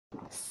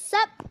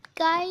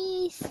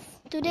guys,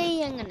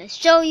 today I'm gonna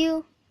show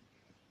you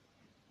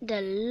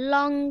the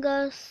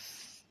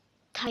longest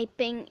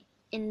typing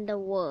in the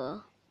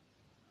world.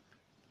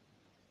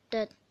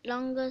 The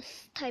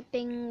longest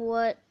typing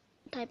word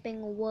type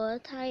in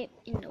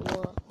the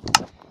world.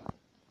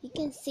 You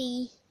can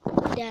see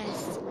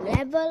there's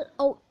level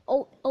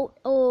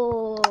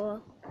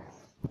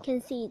You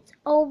can see it's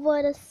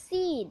over the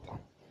seed.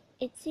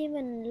 It's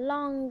even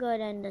longer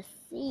than the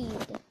seed.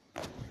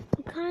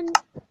 You can't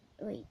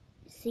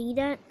see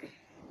that?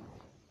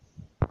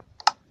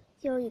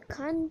 So you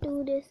can't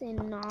do this in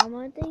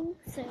normal things.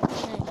 So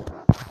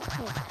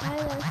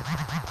Tyler,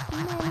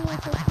 many of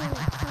us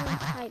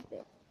can't type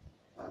it.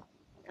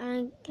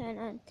 I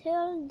cannot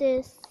tell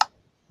this.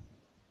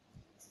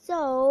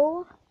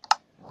 So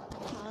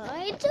how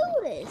I do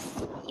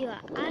this? You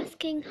are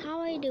asking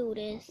how I do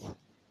this.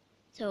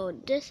 So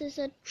this is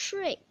a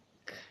trick.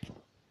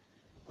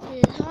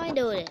 This is how I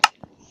do it.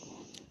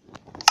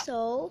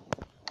 So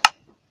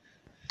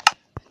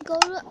go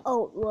to the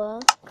old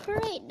world,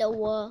 create the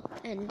world,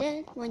 and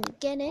then when you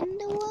get in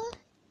the world,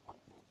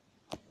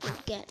 you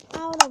get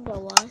out of the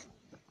world.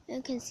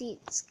 You can see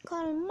it's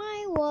called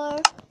my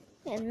world,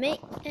 and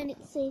it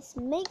says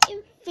make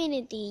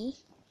infinity.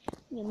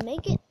 You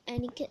make it,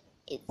 and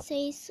it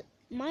says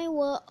my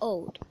world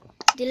old.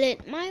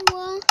 Delete my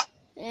world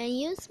and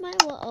use my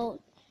world old.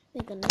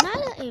 Make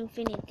another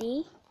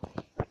infinity,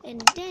 and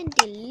then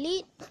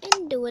delete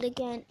and do it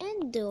again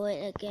and do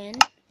it again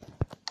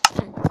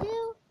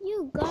until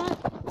you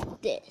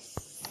got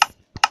this.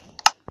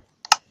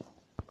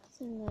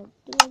 So I'm gonna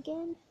do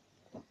again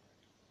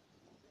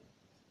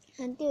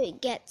until it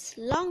gets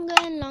longer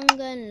and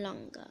longer and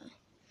longer.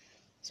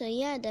 So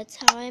yeah, that's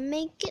how I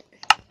make it.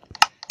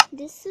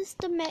 This is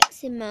the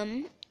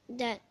maximum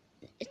that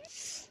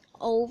it's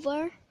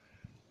over.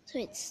 So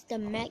it's the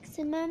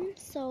maximum.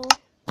 So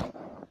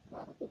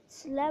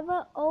it's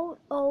level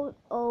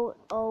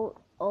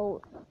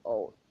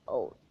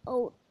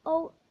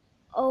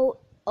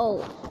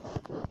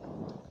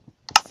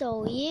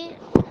So yeah,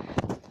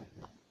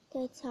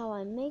 that's how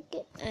I make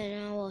it,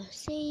 and I will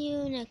see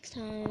you next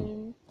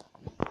time.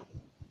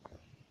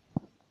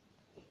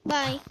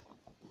 Bye.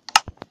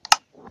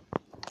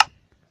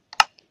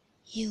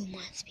 You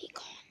must be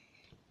gone.